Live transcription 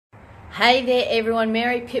Hey there everyone,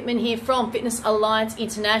 Mary Pittman here from Fitness Alliance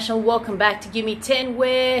International. Welcome back to Gimme 10,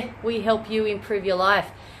 where we help you improve your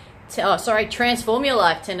life. Transform your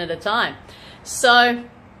life 10 at a time. So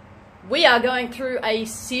we are going through a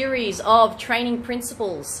series of training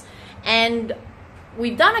principles, and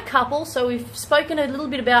we've done a couple. So we've spoken a little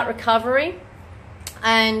bit about recovery,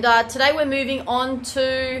 and today we're moving on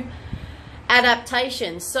to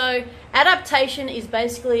adaptation. So adaptation is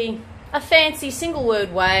basically a fancy single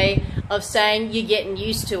word way of saying you're getting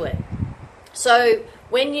used to it. So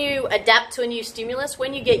when you adapt to a new stimulus,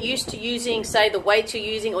 when you get used to using, say, the weights you're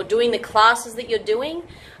using or doing the classes that you're doing,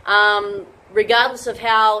 regardless of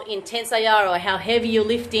how intense they are or how heavy you're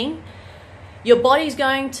lifting, your body's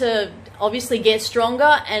going to obviously get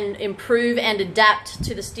stronger and improve and adapt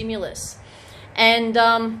to the stimulus.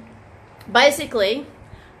 And basically,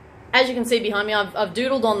 as you can see behind me, I've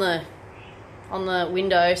doodled on the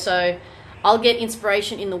window, so I'll get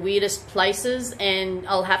inspiration in the weirdest places and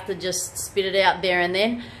I'll have to just spit it out there and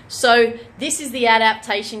then. So this is the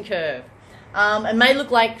adaptation curve. It may look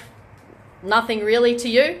like nothing really to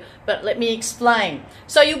you, but let me explain.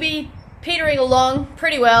 So you'll be petering along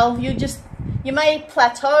pretty well. You may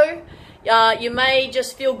plateau, you may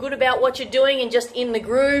just feel good about what you're doing and just in the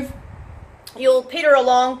groove. You'll peter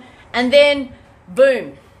along and then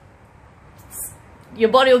boom, your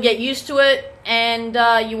body will get used to it and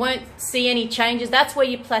you won't see any changes. That's where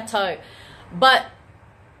you plateau. But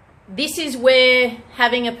this is where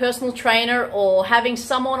having a personal trainer or having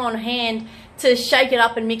someone on hand to shake it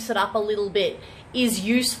up and mix it up a little bit is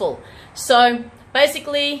useful. So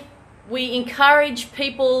basically, we encourage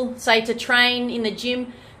people, say, to train in the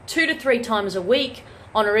gym 2 to 3 times a week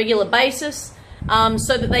on a regular basis,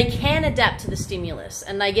 so that they can adapt to the stimulus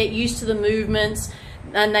and they get used to the movements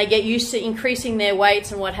and they get used to increasing their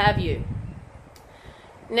weights and what have you.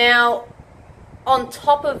 Now, on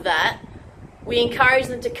top of that, we encourage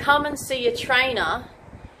them to come and see a trainer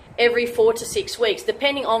every 4 to 6 weeks,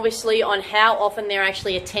 depending obviously on how often they're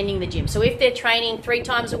actually attending the gym. So if they're training 3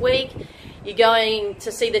 times a week, you're going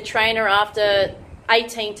to see the trainer after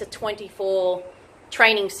 18 to 24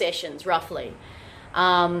 training sessions, roughly,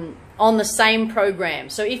 on the same program.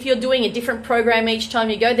 So if you're doing a different program each time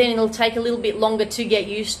you go, then it'll take a little bit longer to get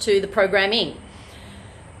used to the programming.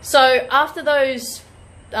 So after those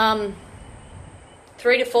 3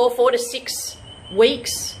 to 4 to 6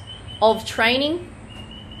 weeks of training,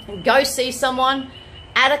 go see someone,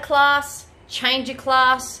 add a class, change a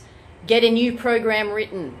class, get a new program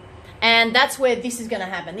written. And that's where this is going to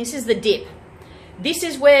happen. This is the dip. This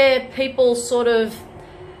is where people sort of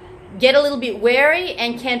get a little bit wary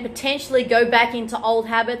and can potentially go back into old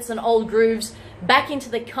habits and old grooves, back into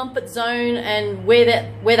the comfort zone and where they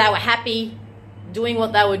were happy doing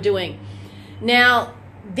what they were doing. Now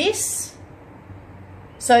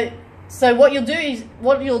so what you'll do is,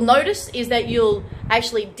 what you'll notice is that you'll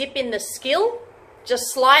actually dip in the skill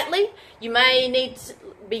just slightly. You may need to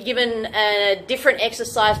be given a different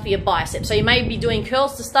exercise for your biceps. So you may be doing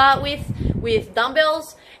curls to start with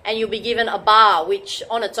dumbbells, and you'll be given a bar, which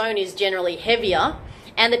on its own is generally heavier,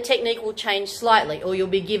 and the technique will change slightly. Or you'll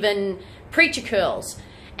be given preacher curls,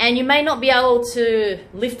 and you may not be able to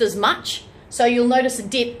lift as much, so you'll notice a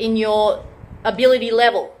dip in your ability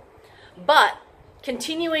level. But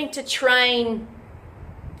continuing to train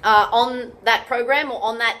on that program or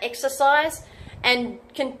on that exercise and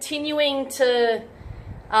continuing to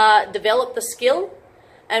develop the skill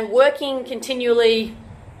and working continually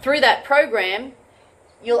through that program,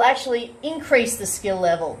 you'll actually increase the skill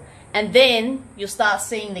level, and then you'll start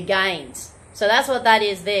seeing the gains. So that's what that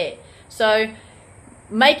is there. So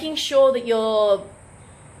making sure that your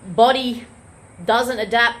body doesn't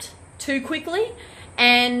adapt too quickly,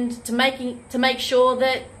 and to make sure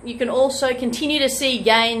that you can also continue to see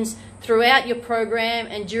gains throughout your program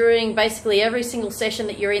and during basically every single session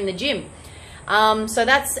that you're in the gym. So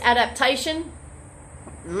that's adaptation,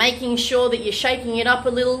 making sure that you're shaking it up a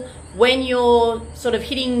little when you're sort of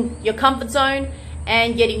hitting your comfort zone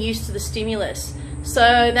and getting used to the stimulus.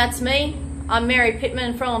 So that's me. I'm Mary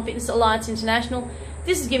Pittman from Fitness Alliance International.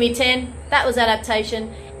 This is Gimme 10. That was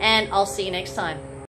adaptation, and I'll see you next time.